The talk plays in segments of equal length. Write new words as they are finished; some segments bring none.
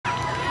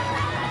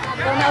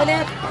Ikaw na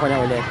ulit. Ako na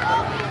ulit.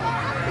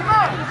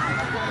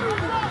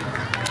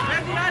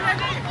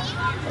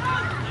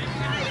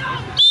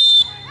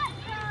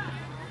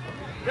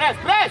 Press,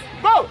 press,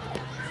 go!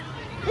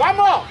 One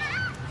more!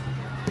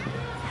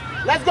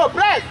 Let's go,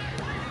 press!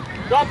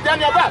 Don't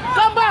turn your back.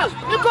 Come back!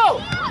 Nico!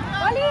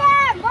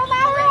 Go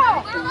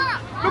Mauro!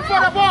 Look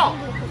for the ball!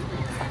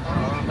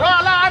 Go,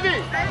 allow Abby!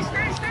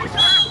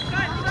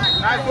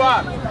 Nice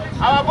one!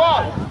 Our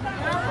ball!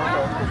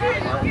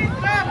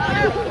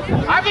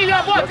 Abby,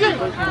 your ball! Team!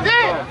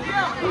 Team!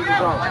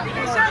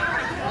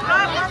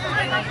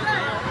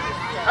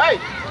 Hey!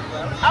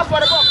 Ask for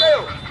the ball,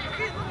 Kale!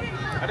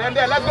 And then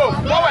there, let's go!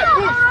 Forward,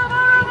 push!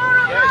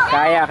 Yes!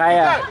 Kaya,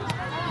 kaya.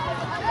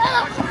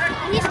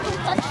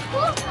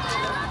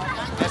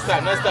 Next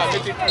time,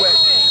 make it well.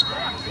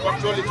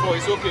 Control it for,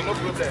 it's okay, no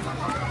problem.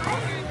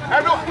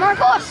 Everyone,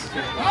 Marcos!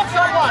 Knock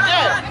someone,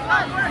 yeah!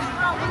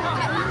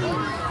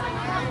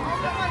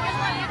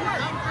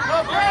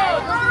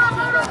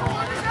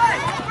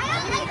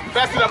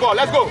 Pass to the ball,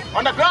 let's go,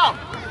 on the ground!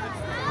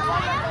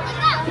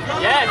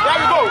 Yes, there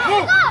we go,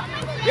 move!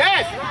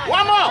 Yes,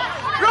 one more!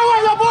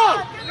 Rowan, your ball!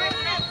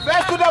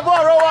 Pass to the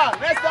ball, Rowan,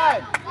 next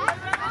time!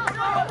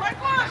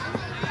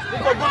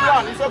 It's a good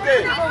run, it's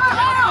okay.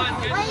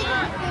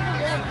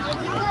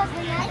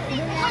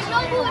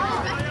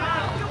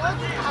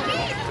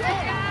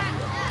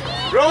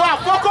 Rowan,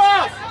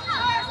 focus!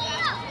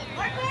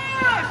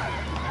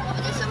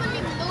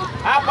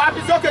 Up,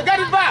 it's okay, get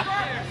it back!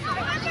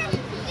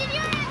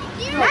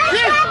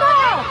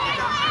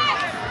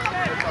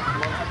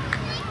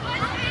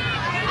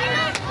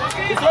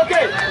 It's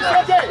okay, it's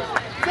okay.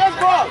 Take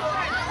ball.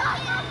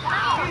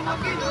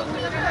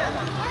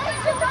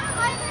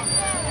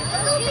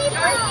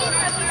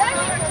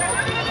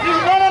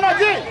 No,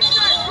 G.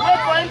 Wait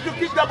for him to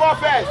kick the ball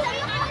first.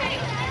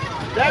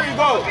 There we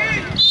go.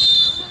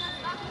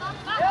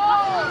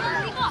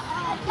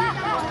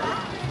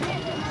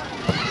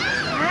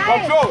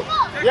 Control.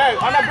 Yeah,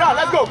 on the ground.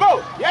 Let's go.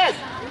 Go. Yes.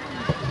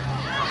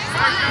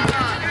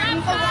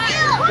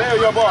 There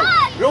your ball.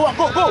 Rowan,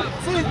 go.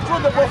 See, throw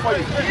the ball for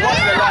you. Watch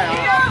the line.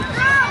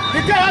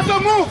 Nikel also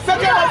move.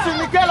 Second option,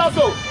 Nikel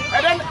also.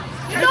 And then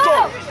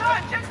Nico.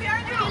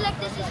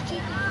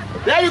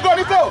 There you go,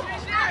 Nico.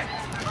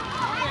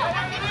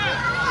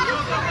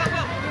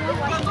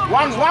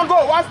 One go,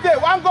 one stay.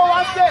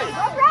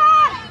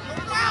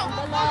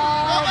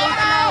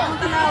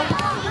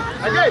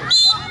 Again.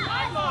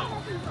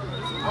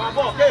 One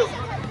ball, Kale.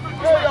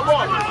 Kale your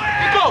ball.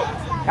 Nico.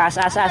 As.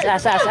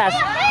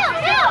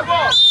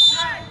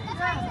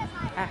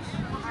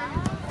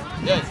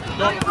 Yes,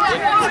 don't.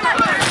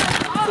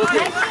 It's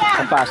okay.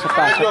 Sapa.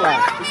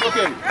 It's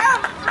okay.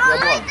 Your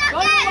ball.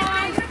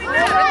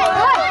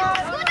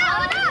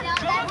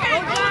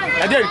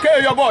 Again,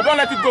 carry your ball. Don't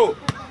let it go.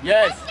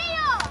 Yes.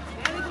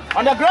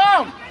 On the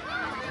ground.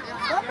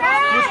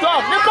 You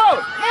stop. Nico,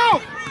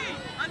 move.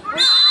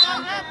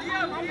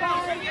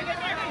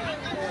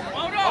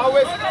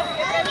 Always.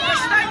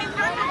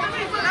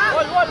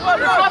 What?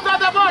 Front of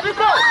the ball,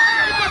 Nico.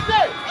 Nico,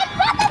 stay.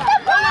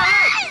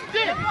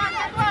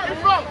 In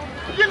front.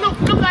 You look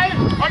at him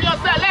on your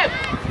side, left.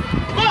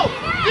 Go.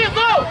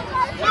 Go.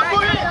 Look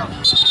for him.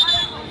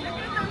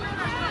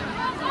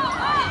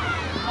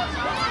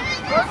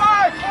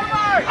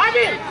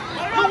 Abby,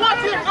 you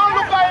watch him. Don't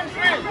look at him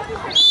free.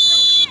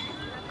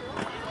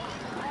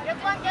 Get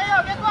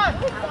one.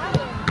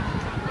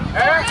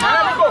 Hey,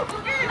 go.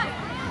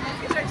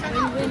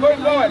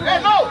 Going forward. Hey,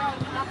 no.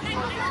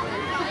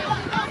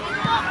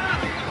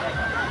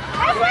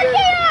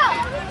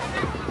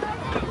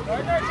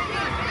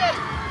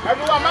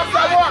 Everyone, mark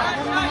someone.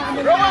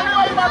 Rowan, who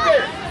are you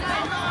marking?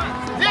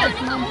 This.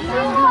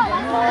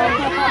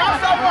 Mark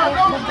someone.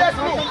 Don't just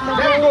look.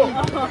 There we go.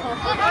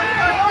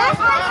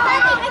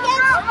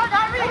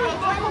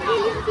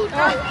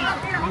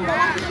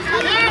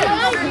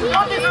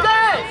 On the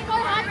stage.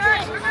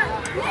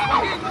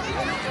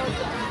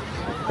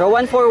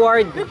 Rowan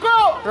forward.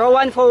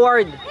 Rowan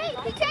forward.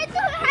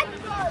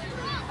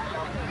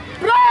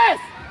 Press.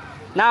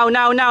 Now.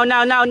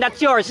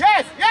 That's yours.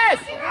 Yes.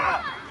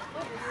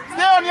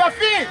 Stay on your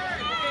feet.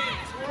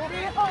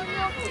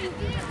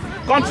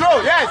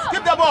 Control. Yes.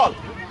 Keep the ball.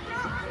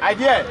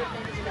 Idea.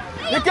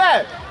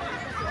 Nikel,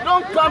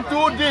 don't come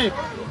too deep.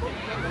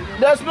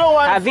 There's no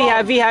one. Heavy.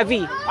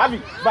 Abby,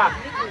 back.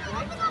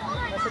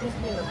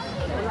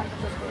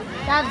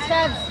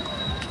 Stabs.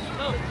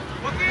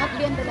 Not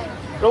beyond the line.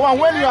 Rowan,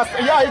 when you are,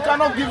 he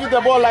cannot give you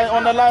the ball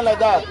on the line like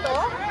that.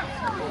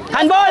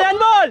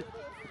 Handball.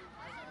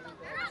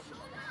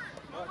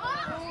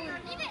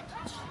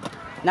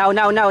 Now.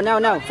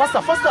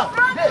 Faster.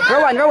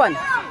 Rowan.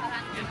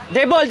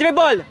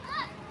 Dribble.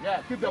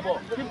 Yeah, keep the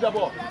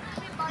ball.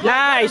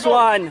 Nice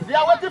one. They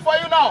are waiting for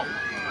you now.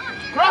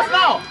 Cross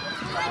now.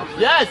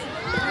 Yes.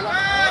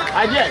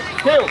 Idea.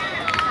 Tail.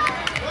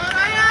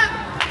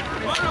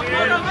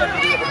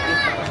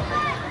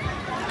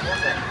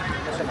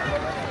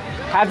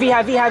 Heavy.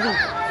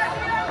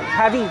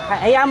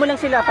 Hayaan mo lang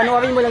sila.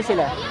 Panuorin mo lang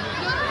sila.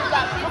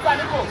 Look at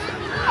Nico.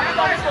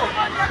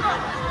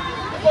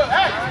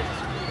 Hey.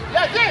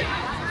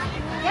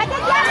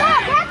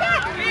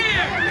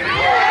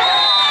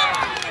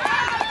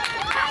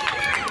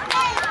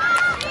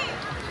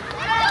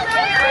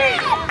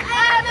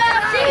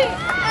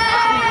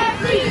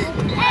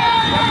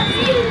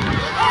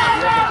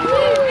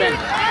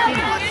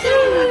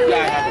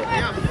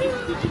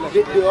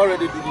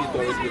 already did it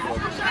already before.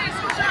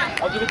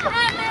 I'll give it.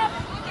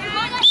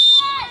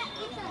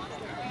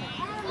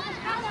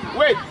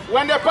 Wait,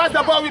 when they pass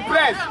the ball, we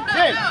press.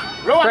 Jin,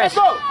 Rowan, let's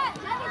go.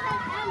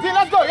 Jin,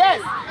 let's go,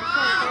 yes.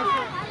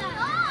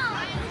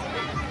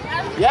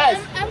 Yes.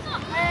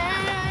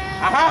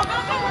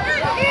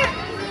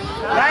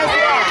 Nice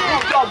one.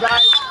 Good job,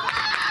 guys.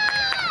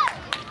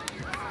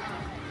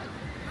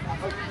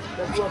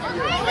 Let's go up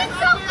here. It's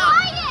so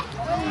quiet.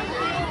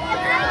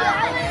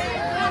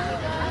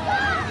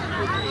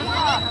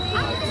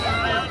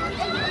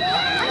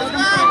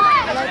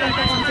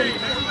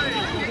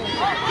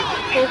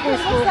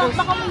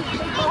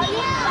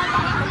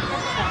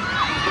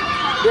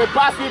 They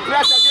pass, we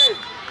press again.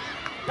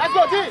 Let's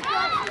go, Jin.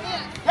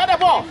 Get the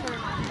ball.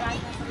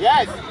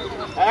 Yes.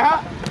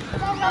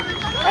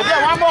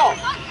 Again, one more.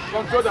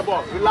 Control the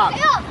ball. Relax.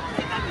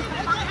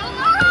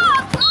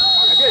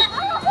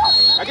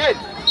 Again.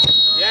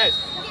 Yes.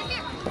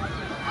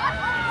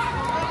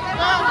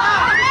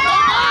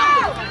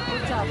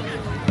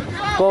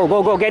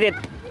 Go, get it.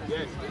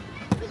 Yes.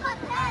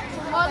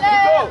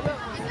 Go.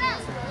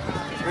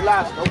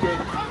 Relax. Okay.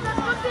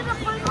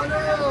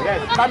 Yes,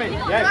 coming.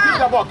 Yes, keep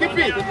the ball. Keep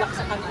it.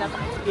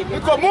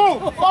 Nico,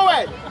 move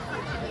forward.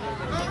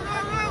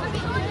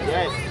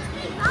 Yes.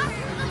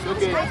 It's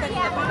okay.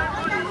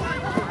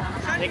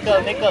 Nico.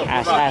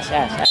 Ass.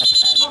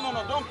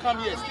 No, don't come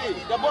here. Stay.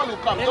 The ball will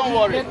come. Don't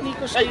worry. Let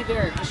Nico stay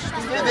there.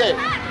 Stay there.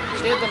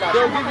 Stay the last.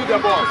 They'll give you the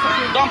ball.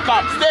 Don't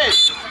come. Stay.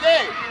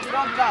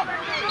 Don't come.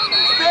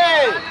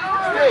 Stay.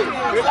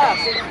 Relax.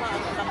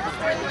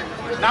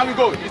 Now we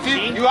go. You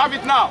see, you have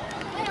it now.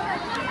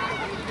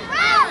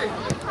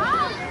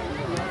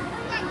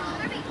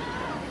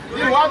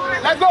 You want?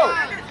 Let's go.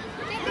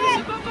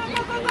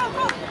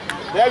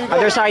 There we go.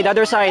 Other side.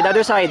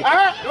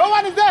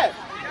 Rowan is there.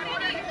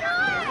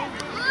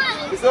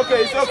 It's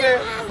okay.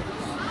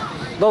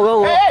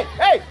 Go.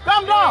 Hey,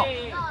 calm down.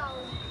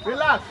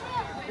 Relax.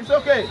 It's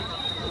okay.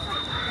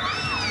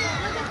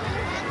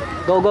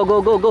 Go.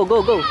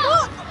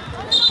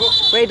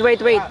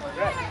 Wait.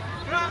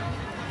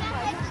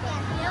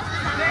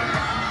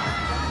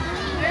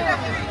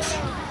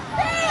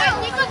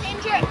 Nico's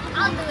injured.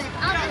 I'll do it.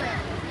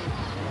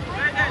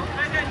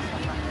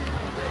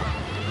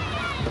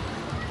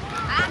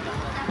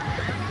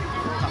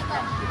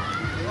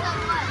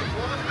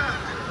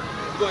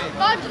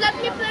 Coach, let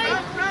me play.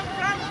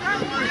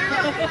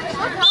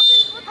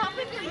 What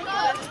happened?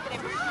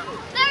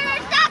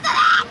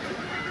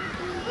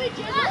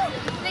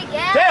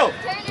 Tail.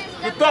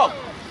 Good talk.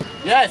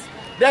 Yes.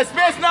 There's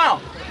space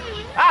now.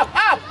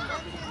 Up.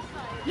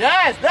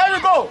 Yes, there we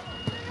go.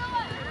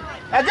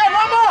 Again,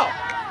 one more.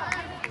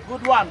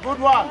 Good one.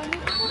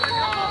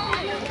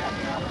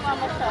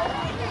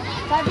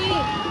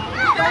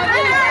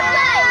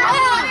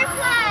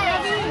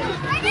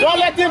 Don't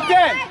let him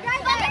turn.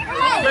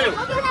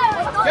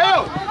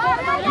 Tail.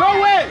 No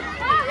way.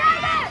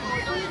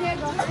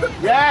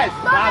 Yes,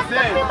 that's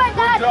it.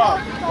 Good job.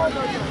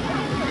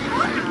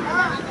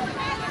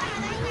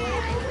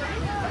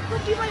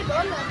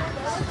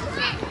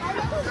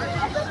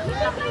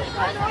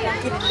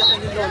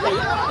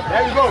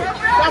 There you go.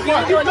 That's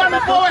one. Keep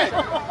coming forward.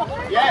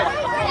 Yes.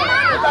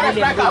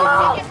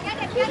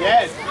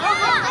 Yes.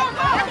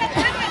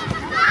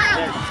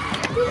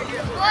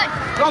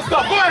 Don't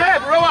stop. Go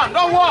ahead, Rowan.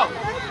 Don't walk.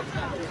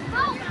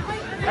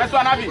 That's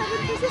one, Abby.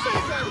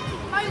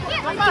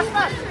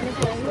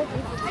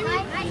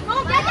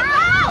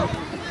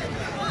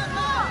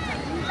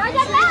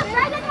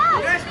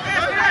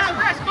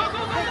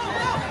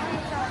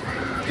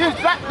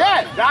 Just right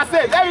there. That's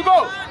it. There we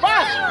go.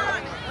 Pass.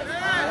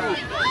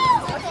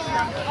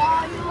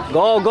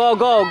 Go.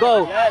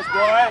 Yes, go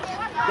ahead.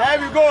 There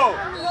we go.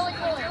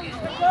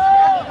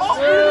 Oh,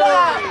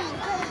 relax.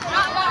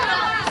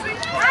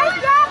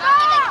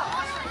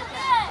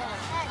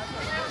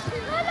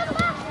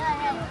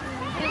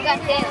 You got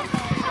this.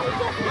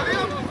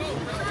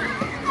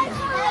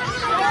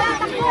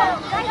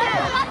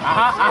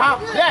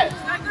 Yes.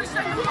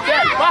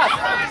 Yes, pass.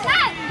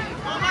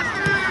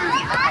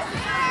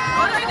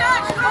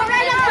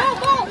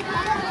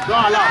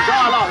 Don't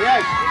allow.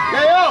 Yes.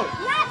 There you go.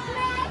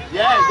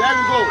 Yes, there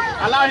we go.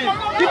 Allow him.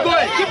 Keep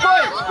going.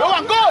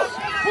 Rowan, go.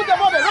 Put the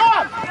ball there.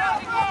 Rowan.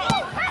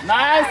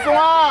 Nice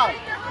one.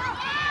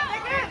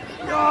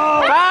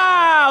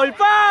 Foul!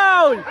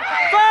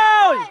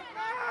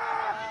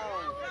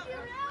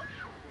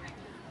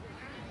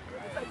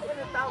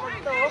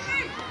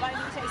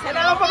 Isa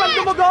na lang pa bang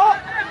tumugo?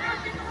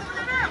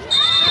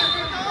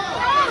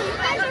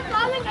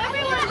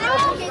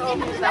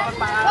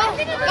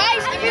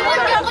 Guys, everyone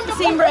get on the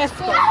Same ref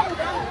ko.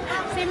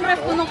 Same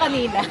ref ko nung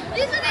kanina.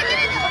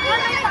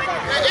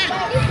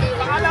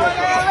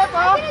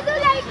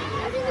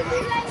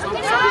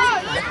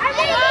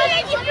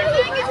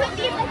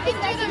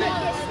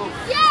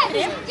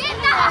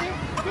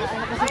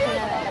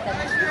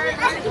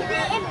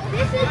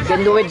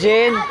 Can do it,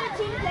 Jin.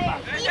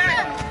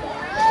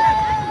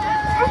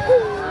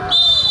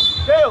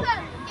 Dale,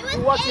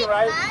 you watching,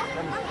 right?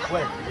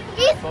 Wait.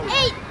 He's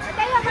 8.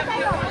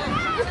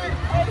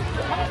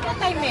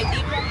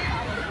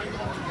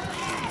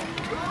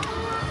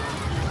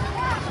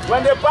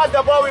 When they pass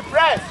the ball, we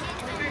press.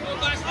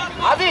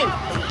 Avi,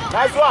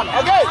 nice one.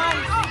 Okay.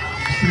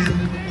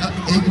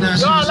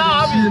 Ignacio Go,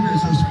 allow, Avi.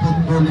 is a sport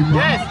volleyball.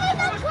 Yes.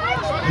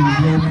 In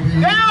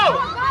There you.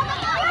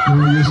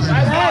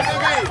 Nice pass,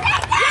 Avi.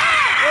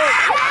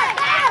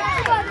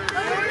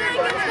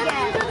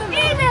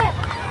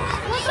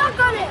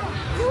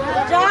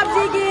 Good job,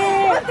 Ziggy!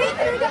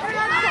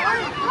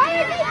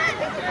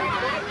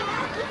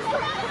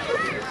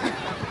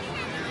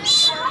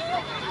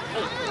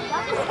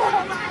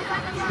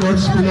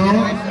 Coach below.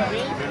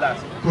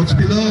 Coach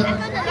below.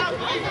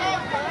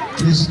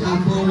 Please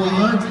come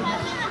forward.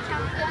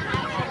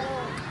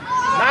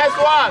 Nice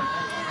one.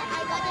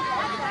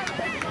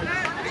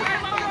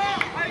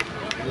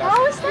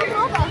 How is that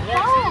not a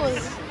foul?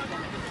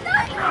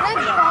 Red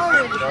foul.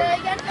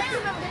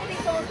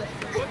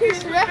 This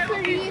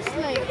referee is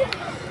like...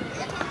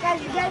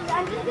 Guys,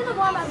 I'm just gonna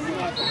warm up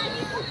here.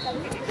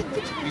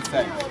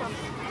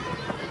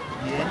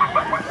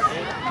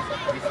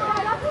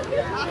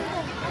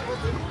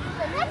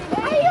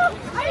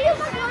 Are you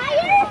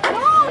Maguire?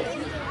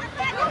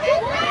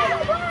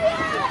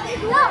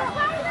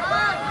 No!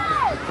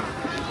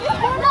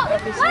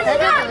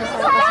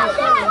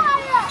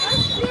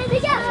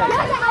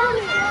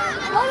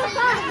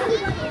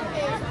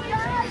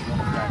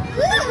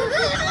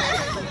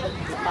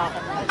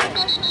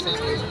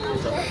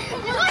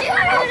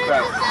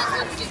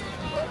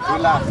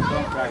 Relax,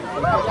 don't cry.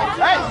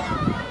 Hey!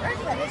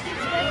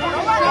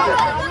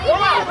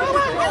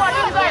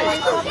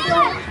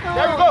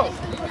 There we go.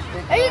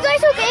 Are you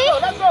guys okay?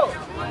 Let's go.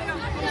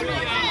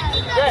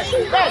 Yes,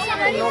 yes.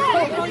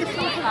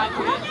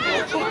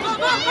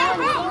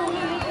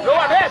 Go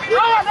ahead. Go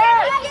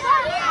ahead.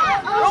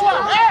 Go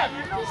ahead.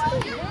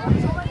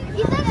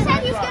 He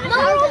said he's gonna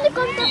hold the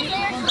contact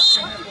there.